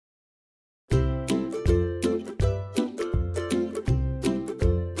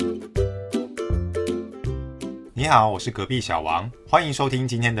你好，我是隔壁小王，欢迎收听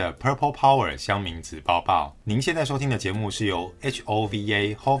今天的 Purple Power 乡民子报报。您现在收听的节目是由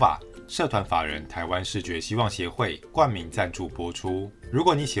HOVA 社团法人台湾视觉希望协会冠名赞助播出。如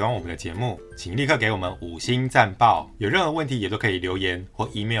果你喜欢我们的节目，请立刻给我们5星赞报，有任何问题也都可以留言或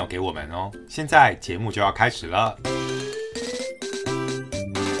email 给我们哦。现在节目就要开始了。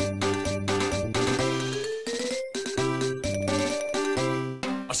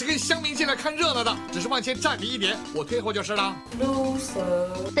是跟乡民进来看热闹的，只是往前站你一点，我退后就是了。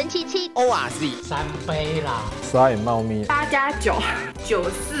loser 神七七 ORZ 3杯啦，沙眼猫咪8+9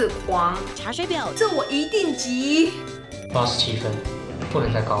 94黄查水表，这我一定急。87分，不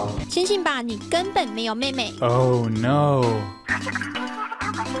能再高了。醒醒吧，你根本没有妹妹。 Oh no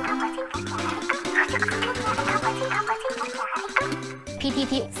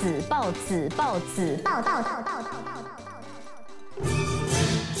PTT 子报子报子报道。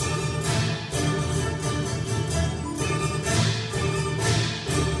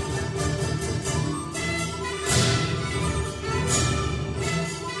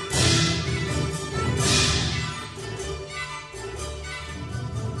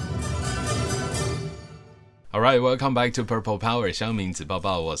Alright, welcome back to Purple Power 乡民子报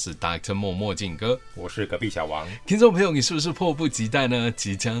报，我是 Dr. 墨镜哥，我是隔壁小王。听众朋友，你是不是迫不及待呢？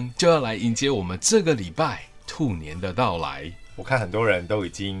即将就要来迎接我们这个礼拜兔年的到来。我看很多人都已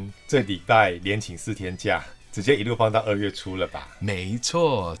经这礼拜连请4天假，直接一路放到2月初了吧？没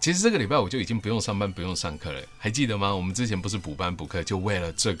错，其实这个礼拜我就已经不用上班不用上课了，还记得吗？我们之前不是补班补课，就为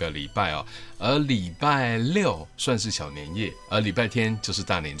了这个礼拜哦。而礼拜6算是小年夜，而礼拜天就是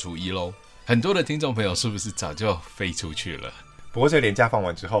大年初1咯。很多的听众朋友是不是早就飞出去了？不过这个连假放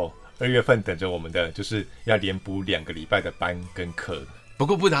完之后，2月份等着我们的就是要连补2个礼拜的班跟课。不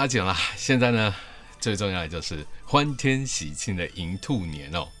过不打紧啦，现在呢最重要的就是欢天喜庆的迎兔年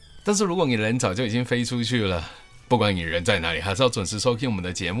哦。但是如果你人早就已经飞出去了，不管你人在哪里，还是要准时收听我们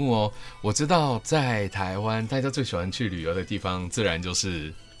的节目哦。我知道在台湾大家最喜欢去旅游的地方自然就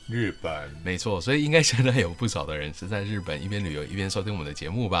是日本。没错，所以应该现在有不少的人是在日本一边旅游一边收听我们的节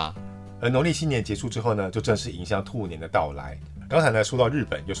目吧。而农历新年结束之后呢，就正式迎向兔年的到来。刚才呢说到日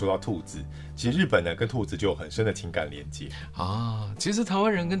本，又说到兔子，其实日本呢跟兔子就有很深的情感连接啊。其实台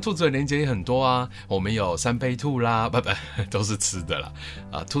湾人跟兔子的连接也很多啊，我们有3杯兔啦，不都是吃的啦。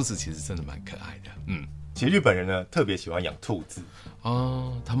兔子其实真的蛮可爱的，其实日本人呢特别喜欢养兔子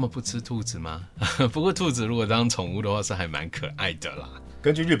哦，他们不吃兔子吗？不过兔子如果当宠物的话是还蛮可爱的啦。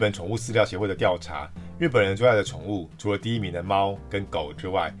根据日本宠物饲料协会的调查，日本人最爱的宠物除了第1名的猫跟狗之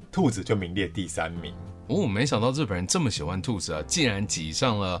外，兔子就名列第3名。没想到日本人这么喜欢兔子啊，竟然挤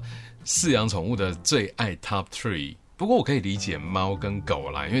上了饲养宠物的最爱 Top 3。不过我可以理解猫跟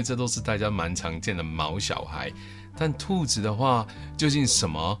狗啦，因为这都是大家蛮常见的毛小孩。但兔子的话，究竟什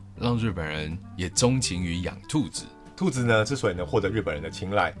么让日本人也钟情于养兔子？兔子呢之所以能获得日本人的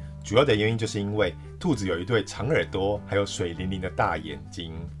青睐，主要的原因就是因为兔子有一对长耳朵，还有水灵灵的大眼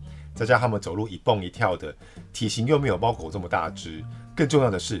睛，再加上它们走路一蹦一跳的，体型又没有猫狗这么大只。更重要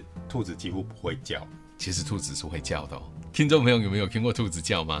的是，兔子几乎不会叫。其实兔子是会叫的哦。听众朋友有没有听过兔子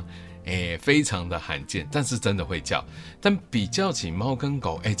叫吗？非常的罕见，但是真的会叫。但比较起猫跟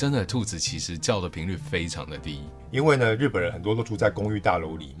狗，真的兔子其实叫的频率非常的低。因为呢，日本人很多都住在公寓大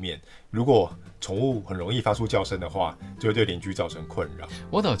楼里面，如果宠物很容易发出叫声的话，就会对邻居造成困扰。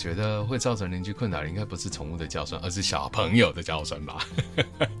我倒觉得会造成邻居困扰的应该不是宠物的叫声，而是小朋友的叫声吧。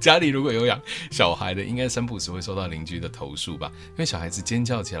家里如果有养小孩的，应该3不时会收到邻居的投诉吧，因为小孩子尖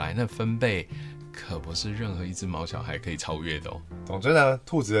叫起来那分贝可不是任何一只毛小孩可以超越的哦。总之呢，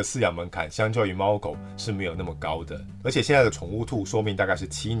兔子的饲养门槛相较于猫狗是没有那么高的，而且现在的宠物兔寿命大概是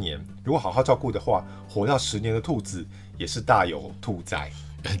7年，如果好好照顾的话，活到10年的兔子也是大有兔在。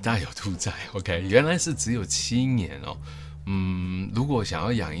大有兔在 ，OK， 原来是只有7年哦。如果想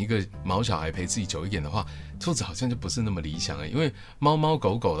要养一个毛小孩陪自己久一点的话，兔子好像就不是那么理想了，因为猫猫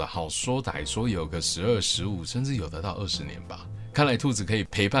狗狗的好说歹说有个12、15，甚至有得到20年吧。看来兔子可以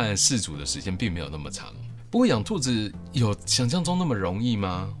陪伴饲主的时间并没有那么长。不过养兔子有想象中那么容易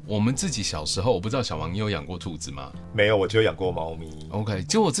吗？我们自己小时候，我不知道小王你有养过兔子吗？没有，我只有养过猫咪。OK，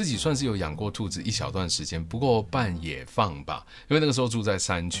 就我自己算是有养过兔子一小段时间，不过半野放吧，因为那个时候住在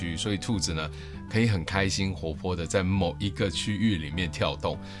山区，所以兔子呢可以很开心活泼的在某一个区域里面跳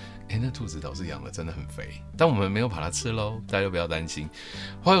动。那兔子倒是养的真的很肥，但我们没有把它吃咯，大家不要担心。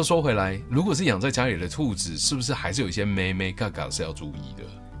话又说回来，如果是养在家里的兔子，是不是还是有一些妹妹嘎嘎是要注意的？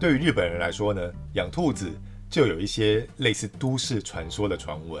对于日本人来说呢，养兔子就有一些类似都市传说的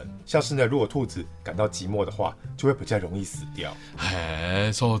传闻，像是呢，如果兔子感到寂寞的话，就会比较容易死掉。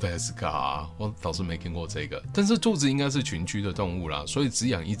そうですか，我倒是没听过这个。但是兔子应该是群居的动物啦，所以只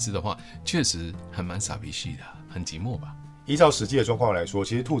养一只的话，确实还蛮傻逼系的，很寂寞吧。依照实际的状况来说，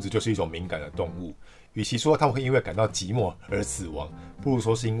其实兔子就是一种敏感的动物。与其说它们会因为感到寂寞而死亡，不如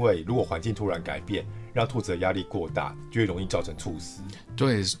说是因为如果环境突然改变，让兔子的压力过大，就会容易造成猝死。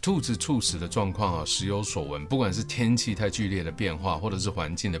对，兔子猝死的状况啊，时有所闻。不管是天气太剧烈的变化，或者是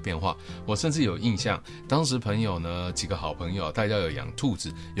环境的变化，我甚至有印象，当时朋友呢，几个好朋友，大家有养兔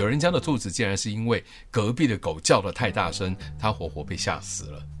子，有人家的兔子竟然是因为隔壁的狗叫得太大声，它活活被吓死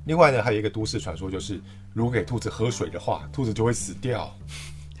了。另外呢，还有一个都市传说，就是如果给兔子喝水的话，兔子就会死掉。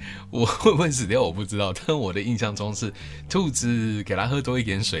我会不会死掉我不知道，但我的印象中是兔子给它喝多一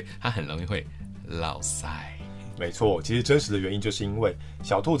点水，它很容易会落腮。没错，其实真实的原因就是因为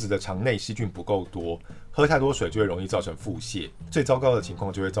小兔子的肠内细菌不够多，喝太多水就会容易造成腹泻，最糟糕的情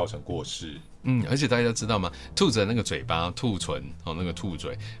况就会造成过世。而且大家知道吗？兔子的那个嘴巴、兔唇那个兔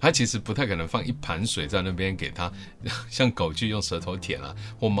嘴，它其实不太可能放一盘水在那边给它，像狗去用舌头舔啊，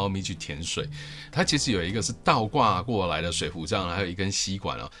或猫咪去舔水。它其实有一个是倒挂过来的水壶这样，还有一根吸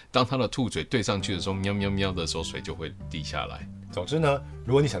管当它的兔嘴对上去的时候，喵喵喵的时候，水就会滴下来。总之呢，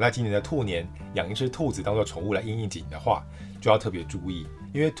如果你想在今年的兔年养一只兔子当做宠物来应景的话，就要特别注意，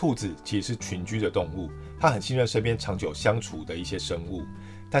因为兔子其实是群居的动物，它很信任身边长久相处的一些生物。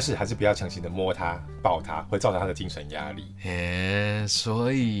但是还是不要强行的摸它、抱它，会造成它的精神压力。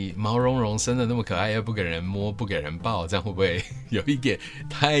所以毛茸茸生的那么可爱，又不给人摸、不给人抱，这样会不会有一点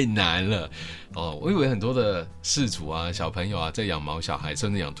太难了？我以为很多的饲主啊、小朋友啊，在养毛小孩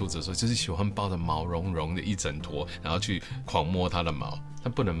甚至养兔子的时候，就是喜欢抱着毛茸茸的一整坨，然后去狂摸它的毛。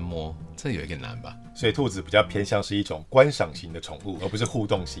但不能摸，这有一点难吧？所以兔子比较偏向是一种观赏型的宠物，而不是互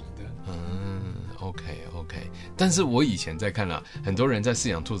动型的。OK， 但是我以前在看很多人在饲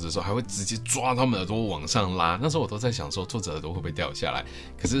养兔子的时候，还会直接抓它们耳朵往上拉。那时候我都在想说，兔子耳朵会不会掉下来？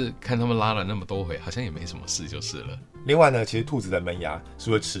可是看他们拉了那么多回，好像也没什么事就是了。另外呢，其实兔子的门牙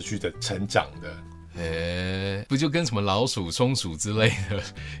是会持续的成长的。不就跟什么老鼠、松鼠之类的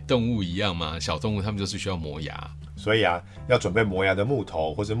动物一样吗？小动物它们就是需要磨牙，所以要准备磨牙的木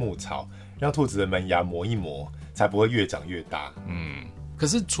头或是牧草，让兔子的门牙磨一磨，才不会越长越大。可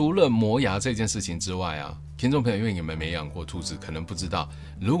是除了磨牙这件事情之外听众朋友，因为你们没养过兔子，可能不知道，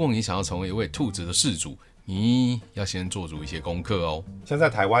如果你想要成为一位兔子的饲主，你要先做足一些功课哦。像在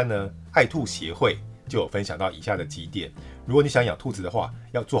台湾呢，爱兔协会就有分享到以下的几点，如果你想养兔子的话，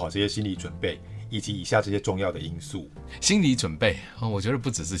要做好这些心理准备，以及以下这些重要的因素。心理准备我觉得不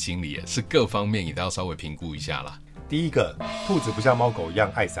只是心理，是各方面你都要稍微评估一下啦。第一个，兔子不像猫狗一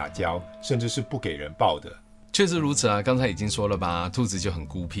样爱撒娇，甚至是不给人抱的。确实如此刚才已经说了吧，兔子就很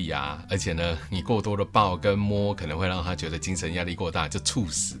孤僻而且呢，你过多的抱跟摸可能会让它觉得精神压力过大，就猝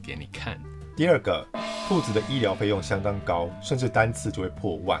死给你看。第二个，兔子的医疗费用相当高，甚至单次就会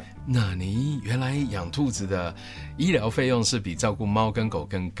破万。那你原来养兔子的医疗费用是比照顾猫跟狗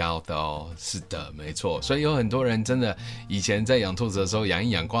更高的哦。是的，没错。所以有很多人真的以前在养兔子的时候，养一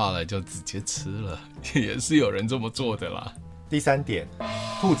养挂了就直接吃了，也是有人这么做的啦。第三点，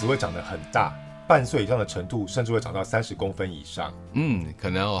兔子会长得很大，半岁以上的程度甚至会长到30公分以上。可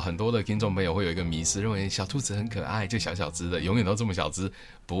能很多的听众朋友会有一个迷思，认为小兔子很可爱，就小小只的，永远都这么小只。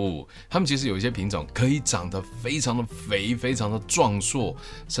不，它们其实有一些品种可以长得非常的肥，非常的壮硕，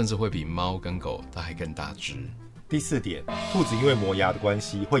甚至会比猫跟狗都还更大只。第四点，兔子因为磨牙的关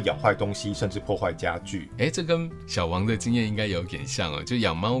系会咬坏东西，甚至破坏家具。这跟小王的经验应该有点像就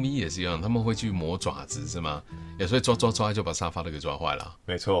养猫咪也是一样，他们会去磨爪子是吗？有时候抓就把沙发都给抓坏了。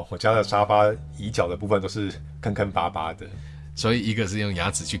没错，我家的沙发椅脚的部分都是坑坑巴巴的。所以一个是用牙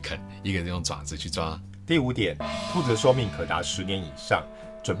齿去啃，一个是用爪子去抓。第五点，兔子的寿命可达10年以上。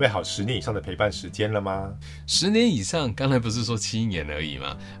准备好10年以上的陪伴时间了吗？10年以上，刚才不是说7年而已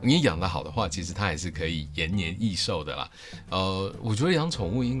吗？你养得好的话，其实它还是可以延年益寿的啦。我觉得养宠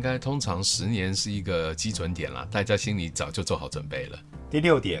物应该通常10年是一个基准点啦，大家心里早就做好准备了。第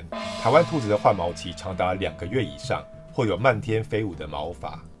六点，台湾兔子的换毛期长达2个月以上，会有漫天飞舞的毛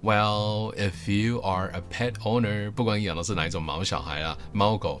发。Well, if you are a pet owner， 不管你养的是哪一种毛小孩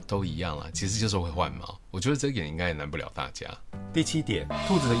猫狗都一样啦，其实就是会换毛。我觉得这一点应该也难不了大家。第7点，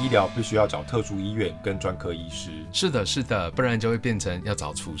兔子的医疗必须要找特殊医院跟专科医师。是的，不然就会变成要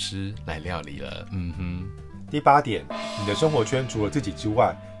找厨师来料理了。第8点，你的生活圈除了自己之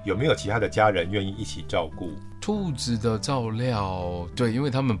外，有没有其他的家人愿意一起照顾？兔子的照料，对，因为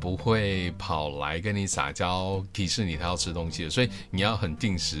他们不会跑来跟你撒娇提示你他要吃东西的，所以你要很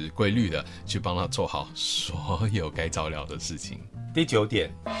定时规律的去帮他做好所有该照料的事情。第9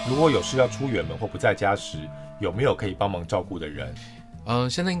点，如果有事要出远门或不在家时，有没有可以帮忙照顾的人？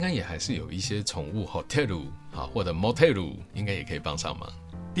现在应该也还是有一些宠物 hotel 或者 motel 应该也可以帮上忙。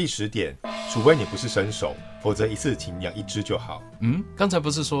第10点，除非你不是身手，否则一次请养1只就好。刚才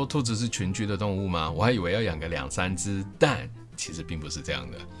不是说兔子是群居的动物吗？我还以为要养个2-3只，但其实并不是这样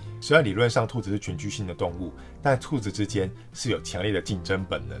的。虽然理论上兔子是群居性的动物，但兔子之间是有强烈的竞争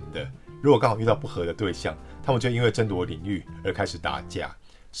本能的。如果刚好遇到不合的对象，他们就因为争夺领域而开始打架，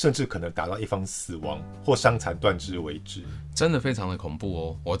甚至可能打到一方死亡或伤残断肢为止，真的非常的恐怖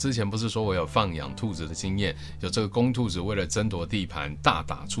哦。我之前不是说我有放养兔子的经验，有这个公兔子为了争夺地盘大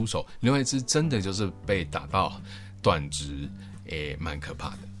打出手，另外一只真的就是被打到断肢，蛮可怕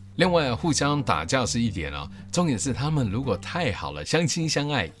的。另外互相打架是一点重点是他们如果太好了，相亲相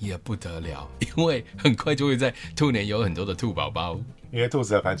爱也不得了，因为很快就会在兔年有很多的兔宝宝。因为兔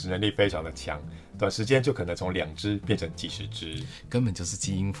子的繁殖能力非常的强，短时间就可能从2只变成几十只，根本就是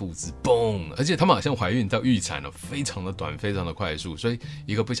基因复制，嘣！而且他们好像怀孕到育产非常的短，非常的快速，所以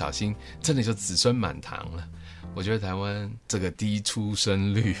一个不小心，真的就子孙满堂了。我觉得台湾这个低出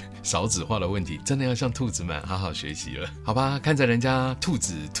生率、少子化的问题，真的要向兔子们好好学习了，好吧？看着人家兔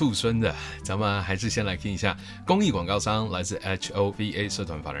子兔孙的，咱们还是先来听一下公益广告商，来自 HOVA 社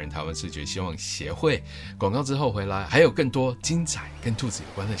团法人台湾视觉希望协会。广告之后回来，还有更多精彩跟兔子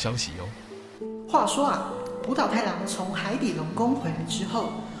有关的消息哦。话说啊，浦岛太郎从海底龙宫回来之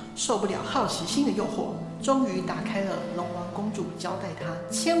后，受不了好奇心的诱惑，终于打开了龙王公主交代他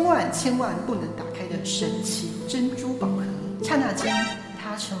千万不能打开的神奇珍珠宝盒。刹那间，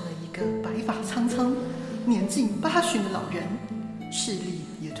他成了一个白发苍苍、年近80的老人，视力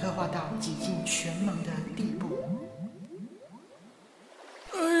也退化到几近全盲的地步。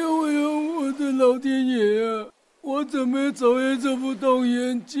哎呦，我的老天爷啊！我怎么走也走不动，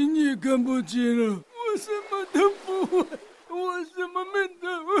眼睛也看不清了，我什么都不会，我什么没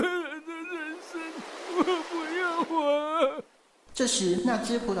得未来的人生，我不要活。这时，那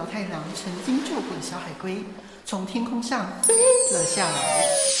只浦岛太郎曾经救过的小海龟从天空上飞了下来。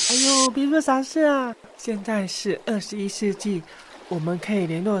哎呦，别说傻事啊！现在是21世纪，我们可以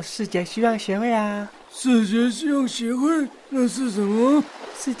联络视觉希望协会啊。视觉希望协会？那是什么？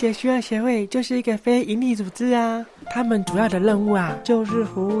视觉希望协会就是一个非营利组织啊，他们主要的任务就是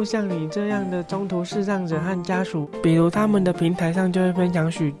服务像你这样的中途视障者和家属，比如他们的平台上就会分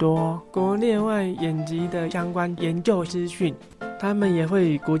享许多国内外眼疾的相关研究资讯，他们也会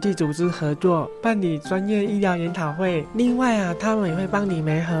与国际组织合作办理专业医疗研讨会，另外他们也会帮你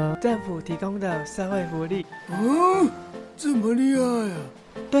媒合政府提供的社会福利。这么厉害啊！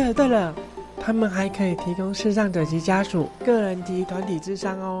对了，他们还可以提供视障者及家属个人及团体咨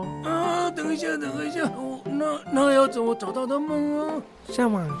商哦。等一下，那要怎么找到他们啊？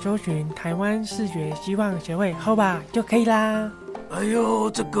上网搜寻台湾视觉希望协会 HOVA 就可以啦。哎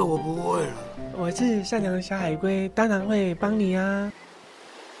呦，这个我不会了。我是善良的小海龟，当然会帮你啊。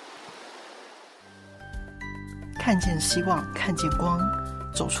看见希望，看见光，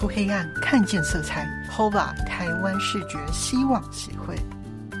走出黑暗，看见色彩。HOVA 台湾视觉希望协会。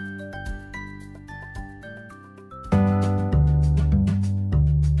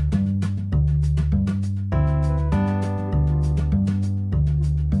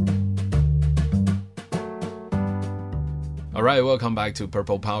Alright, welcome back to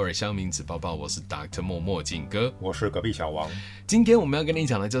Purple Power 乡民子报报，我是 Dr. 默默景哥，我是隔壁小王。今天我们要跟你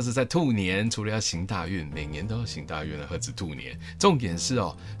讲的就是在兔年，除了要行大运，每年都要行大运了，何止兔年？重点是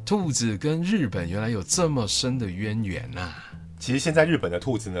兔子跟日本原来有这么深的渊源啊！其实现在日本的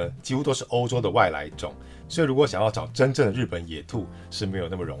兔子呢，几乎都是欧洲的外来种，所以如果想要找真正的日本野兔是没有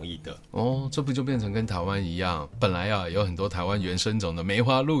那么容易的哦。这不就变成跟台湾一样，本来有很多台湾原生种的梅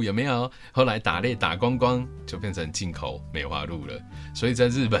花鹿，有没有？后来打猎打光光，就变成进口梅花鹿了。所以在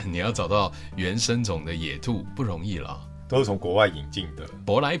日本你要找到原生种的野兔不容易了，都是从国外引进的。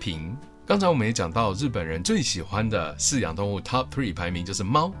舶来品。刚才我们也讲到，日本人最喜欢的饲养动物 Top 3排名就是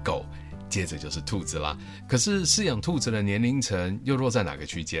猫狗，接着就是兔子啦。可是饲养兔子的年龄层又落在哪个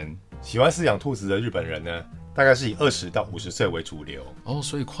区间？喜欢饲养兔子的日本人呢，大概是以20到50岁为主流哦，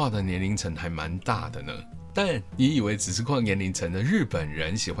所以跨的年龄层还蛮大的呢。但你以为只是跨年龄层的日本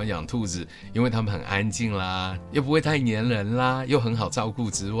人喜欢养兔子，因为他们很安静啦，又不会太黏人啦，又很好照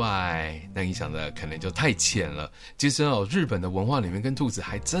顾之外，那你想的可能就太浅了。其实日本的文化里面跟兔子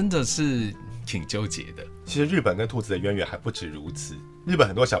还真的是挺纠结的。其实日本跟兔子的渊源还不止如此，日本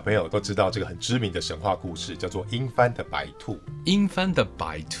很多小朋友都知道这个很知名的神话故事，叫做鹰帆的白兔。鹰帆的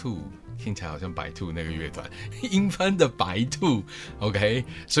白兔听起来好像白兔那个乐团，英翻的白兔 ，OK，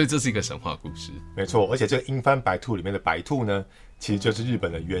 所以这是一个神话故事。没错，而且这个英翻白兔里面的白兔呢，其实就是日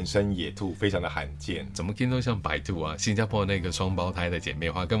本的原生野兔，非常的罕见。怎么听都像白兔啊？新加坡那个双胞胎的姐妹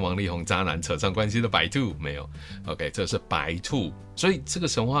花跟王力宏渣男扯上关系的白兔没有 ？OK， 这是白兔。所以这个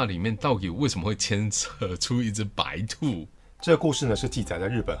神话里面到底为什么会牵扯出一只白兔？这个故事呢是记载在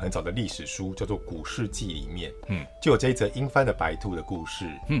日本很早的历史书，叫做《古事记》里面，就有这一则英翻的白兔的故事。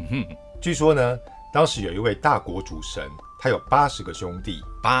据说呢，当时有一位大国主神，他有80个兄弟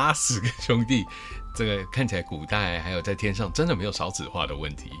，80个兄弟，这个看起来古代还有在天上真的没有少子化的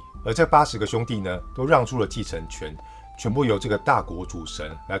问题。而这80个兄弟呢，都让出了继承权，全部由这个大国主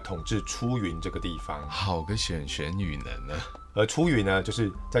神来统治出云这个地方。好个选与能啊！而出云呢，就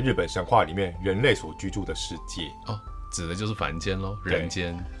是在日本神话里面人类所居住的世界哦。指的就是凡间咯，人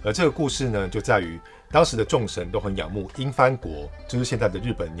间。而这个故事呢，就在于当时的众神都很仰慕英翻国，就是现在的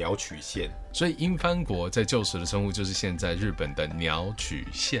日本鸟取县。所以英翻国在旧时的称呼就是现在日本的鸟取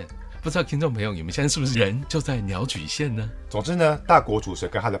县。不知道听众朋友，你们现在是不是人就在鸟取县呢？总之呢，大国主神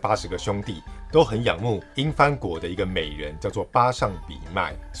跟他的80个兄弟都很仰慕英翻国的一个美人，叫做八上比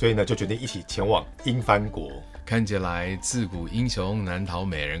麦，所以呢，就决定一起前往英翻国。看起来自古英雄难逃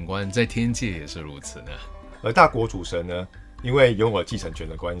美人关，在天界也是如此呢。而大国主神呢，因为拥有了继承权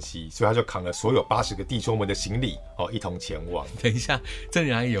的关系，所以他就扛了所有80个弟兄们的行李一同前往。等一下，这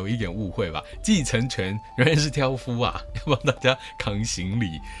里还有一点误会吧？继承权原来是挑夫啊，要帮大家扛行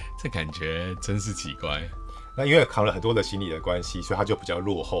李，这感觉真是奇怪。那因为扛了很多的行李的关系，所以他就比较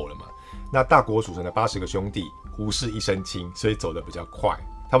落后了嘛。那大国主神的80个兄弟无事一身轻，所以走得比较快，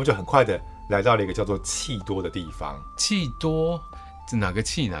他们就很快的来到了一个叫做气多的地方。气多，这哪个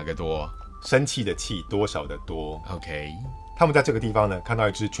气哪个多？生气的气，多少的多。 OK， 他们在这个地方呢，看到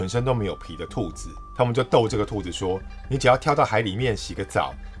一只全身都没有皮的兔子，他们就逗这个兔子说，你只要跳到海里面洗个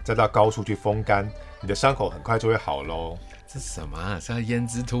澡，再到高处去风干，你的伤口很快就会好咯。这是什么啊？是要腌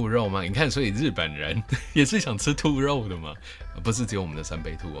制兔肉吗？你看，所以日本人也是想吃兔肉的嘛，不是只有我们的三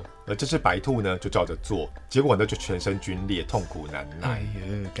杯兔哦。而这只白兔呢，就照着做，结果呢就全身皲裂，痛苦难耐。哎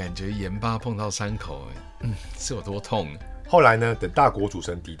呀，感觉盐巴碰到伤口，是有多痛？后来呢，等大国主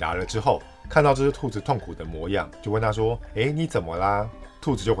神抵达了之后，看到这只兔子痛苦的模样，就问他说：“你怎么啦？”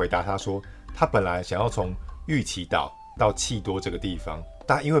兔子就回答他说：“他本来想要从玉岐岛到气多这个地方，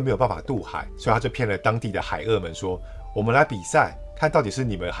但因为没有办法渡海，所以他就骗了当地的海鳄们说，我们来比赛，看到底是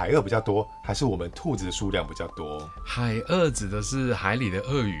你们海鳄比较多，还是我们兔子的数量比较多。”海鳄指的是海里的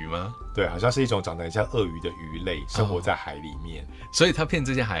鳄鱼吗？对，好像是一种长得很像鳄鱼的鱼类，生活在海里面。所以他骗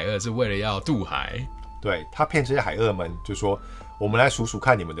这些海鳄是为了要渡海。对，他骗这些海鳄们就说，我们来数数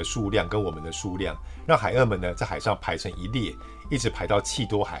看你们的数量跟我们的数量，让海鳄们呢在海上排成一列，一直排到气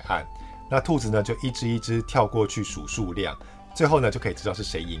多海岸。那兔子呢就一只一只跳过去数数量，最后呢就可以知道是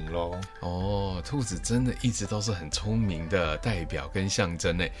谁赢咯。哦，兔子真的一直都是很聪明的代表跟象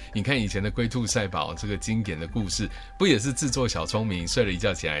征耶。你看以前的龟兔赛跑这个经典的故事，不也是自作小聪明，睡了一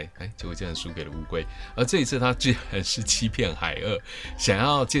觉起来，结果竟然输给了乌龟。而这一次他居然是欺骗海鳄，想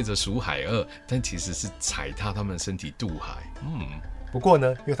要借着数海鳄，但其实是踩踏他们身体渡海。不过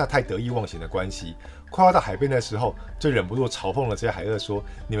呢，因为他太得意忘形的关系，快要到海边的时候，就忍不住嘲讽了这些海鳄说，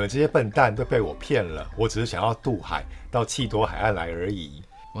你们这些笨蛋都被我骗了，我只是想要渡海到气多海岸来而已。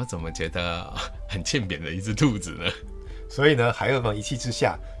我怎么觉得很欠扁的一只兔子呢？所以呢，海鳄们一气之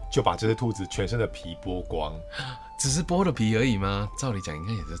下就把这只兔子全身的皮剥光。只是剥了皮而已吗？照理讲应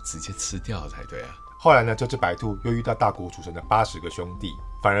该也是直接吃掉才对啊。后来呢，这只白兔又遇到大国主神的80个兄弟，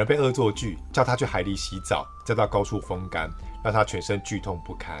反而被恶作剧，叫他去海里洗澡，再到高处风干，让他全身剧痛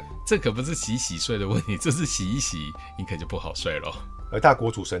不堪。这可不是洗洗睡的问题，这是洗一洗，你可就不好睡了。而大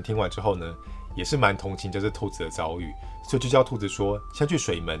国主神听完之后呢，也是蛮同情这只兔子的遭遇，所以就叫兔子说，先去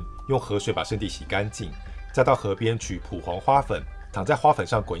水门用河水把身体洗干净，再到河边取蒲黄花粉，躺在花粉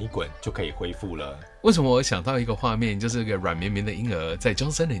上滚一滚，就可以恢复了。为什么我想到一个画面，就是一个软绵绵的婴儿在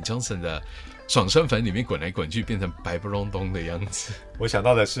Johnson & Johnson 的爽身粉里面滚来滚去，变成白不隆咚的样子。我想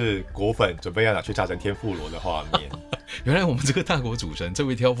到的是果粉准备要拿去炸成天妇罗的画面。原来我们这个大国主神这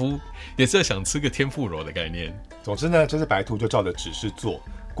位挑夫也是想吃个天妇罗的概念。总之呢，这只白兔就照着指示做，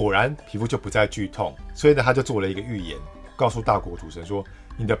果然皮肤就不再剧痛，所以呢，他就做了一个预言，告诉大国主神说，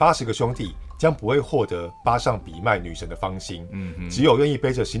你的80个兄弟将不会获得八上比麦女神的芳心，只有愿意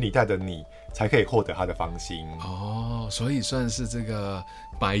背着行李袋的你才可以获得她的芳心。哦，所以算是这个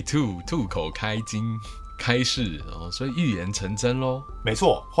白兔兔口开金开市哦，所以预言成真咯。没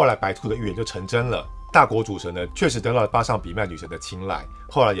错，后来白兔的预言就成真了。大国主神呢，确实得到了八上比麦女神的青睐，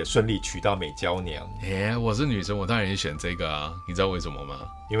后来也顺利娶到美娇娘。我是女神，我当然也选这个啊，你知道为什么吗？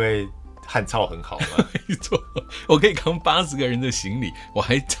因为汉操很好吗？没错，我可以扛80个人的行李，我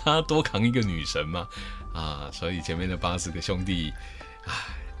还差多扛一个女神吗？所以前面的80个兄弟，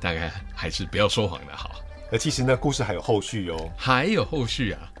大概还是不要说谎的好。而其实呢，故事还有后续哦，还有后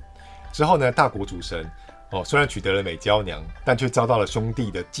续啊。之后呢，大国主神虽然取得了美娇娘，但却遭到了兄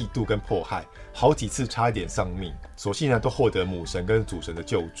弟的嫉妒跟迫害，好几次差一点丧命。所幸呢，都获得母神跟主神的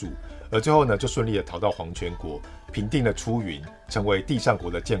救助，而最后呢，就顺利的逃到黄泉国，平定了出云，成为地上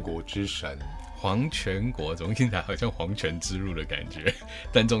国的建国之神。黄泉国总听起来好像黄泉之路的感觉，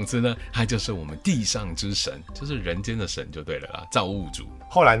但总之呢，他就是我们地上之神，就是人间的神就对了啦，造物主。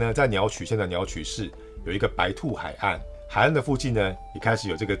后来呢，在鸟取县的鸟取市有一个白兔海岸，海岸的附近呢，也开始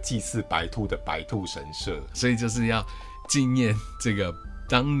有这个祭祀白兔的白兔神社，所以就是要纪念这个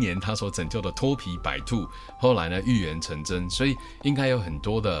当年他所拯救的脱皮白兔，后来呢预言成真，所以应该有很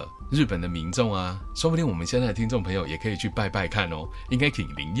多的日本的民众啊，说不定我们现在的听众朋友也可以去拜拜看哦，应该挺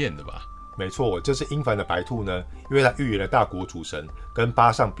灵验的吧。没错，这是英凡的白兔呢，因为它预言了大国主神跟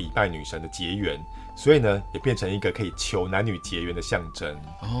巴上比拜女神的结缘，所以呢，也变成一个可以求男女结缘的象征。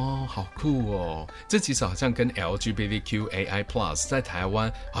好酷哦！这其实好像跟 LGBTQAI+ 在台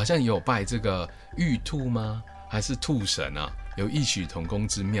湾好像也有拜这个玉兔吗？还是兔神啊？有异曲同工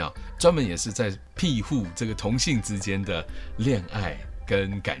之妙，专门也是在庇护这个同性之间的恋爱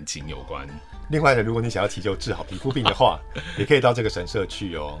跟感情有关。另外呢，如果你想要祈求治好皮肤病的话，也可以到这个神社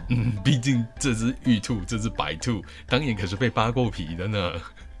去哦。毕竟这只玉兔，这只白兔，当年可是被扒过皮的呢，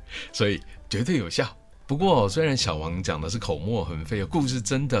所以绝对有效。不过，虽然小王讲的是口沫横飞，故事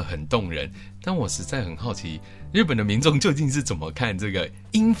真的很动人，但我实在很好奇，日本的民众究竟是怎么看这个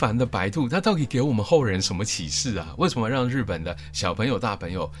英凡的白兔？它到底给我们后人什么启示啊？为什么让日本的小朋友、大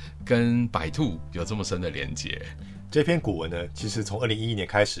朋友跟白兔有这么深的连结？这篇古文呢，其实从2011年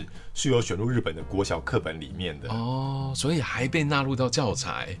开始是有选入日本的国小课本里面的所以还被纳入到教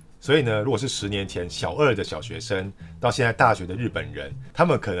材。所以呢，如果是10年前小2的小学生到现在大学的日本人，他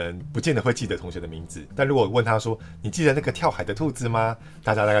们可能不见得会记得同学的名字，但如果问他说你记得那个跳海的兔子吗？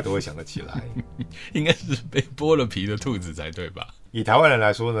大家大概都会想得起来。应该是被剥了皮的兔子才对吧？以台湾人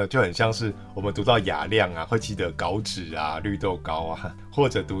来说呢，就很像是我们读到雅量啊，会记得稿纸啊、绿豆糕啊，或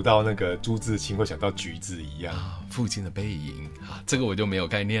者读到那个朱自清会想到橘子一样父亲的背影这个我就没有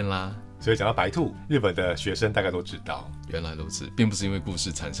概念啦。所以讲到白兔，日本的学生大概都知道。原来如此，并不是因为故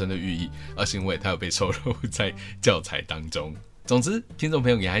事产生的寓意，而是因为它有被收录在教材当中。总之，听众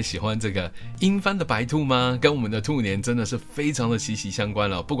朋友也还喜欢这个英翻的白兔吗？跟我们的兔年真的是非常的息息相关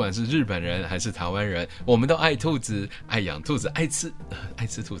了。不管是日本人还是台湾人，我们都爱兔子、爱养兔子、爱吃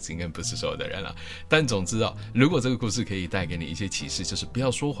兔子，应该不是所有的人了。但总之如果这个故事可以带给你一些启示，就是不要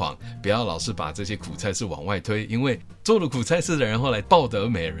说谎，不要老是把这些苦差事往外推，因为做了苦差事的人后来抱得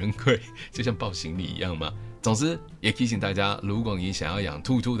美人归，就像抱行李一样嘛。总之，也提醒大家，如果你想要养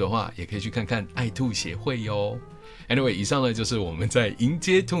兔兔的话，也可以去看看爱兔协会哟。Anyway， 以上呢就是我们在迎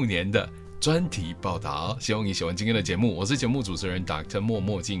接兔年的专题报道，希望你喜欢今天的节目。我是节目主持人 Dr. 默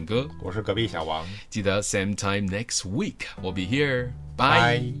默静哥，我是隔壁小王。记得 same time next week we'll be here.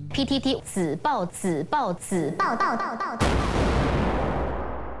 Bye. PTT 此报道。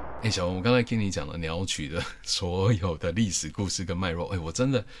小王，我刚才听你讲了鸟取的所有的历史故事跟脉络，我真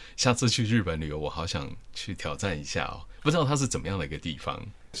的下次去日本旅游，我好想去挑战一下哦。不知道它是怎么样的一个地方。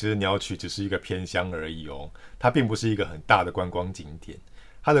其实鸟取只是一个偏乡而已哦，它并不是一个很大的观光景点。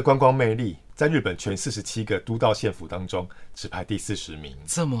它的观光魅力在日本全47个都道县府当中只排第40名，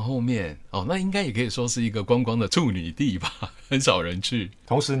这么后面那应该也可以说是一个观光的处女地吧，很少人去。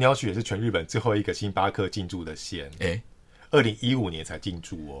同时，鸟取也是全日本最后一个星巴克进驻的县。2015年才进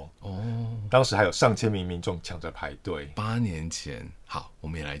驻当时还有上千名民众抢着排队。8年前，好，我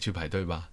们也来去排队吧。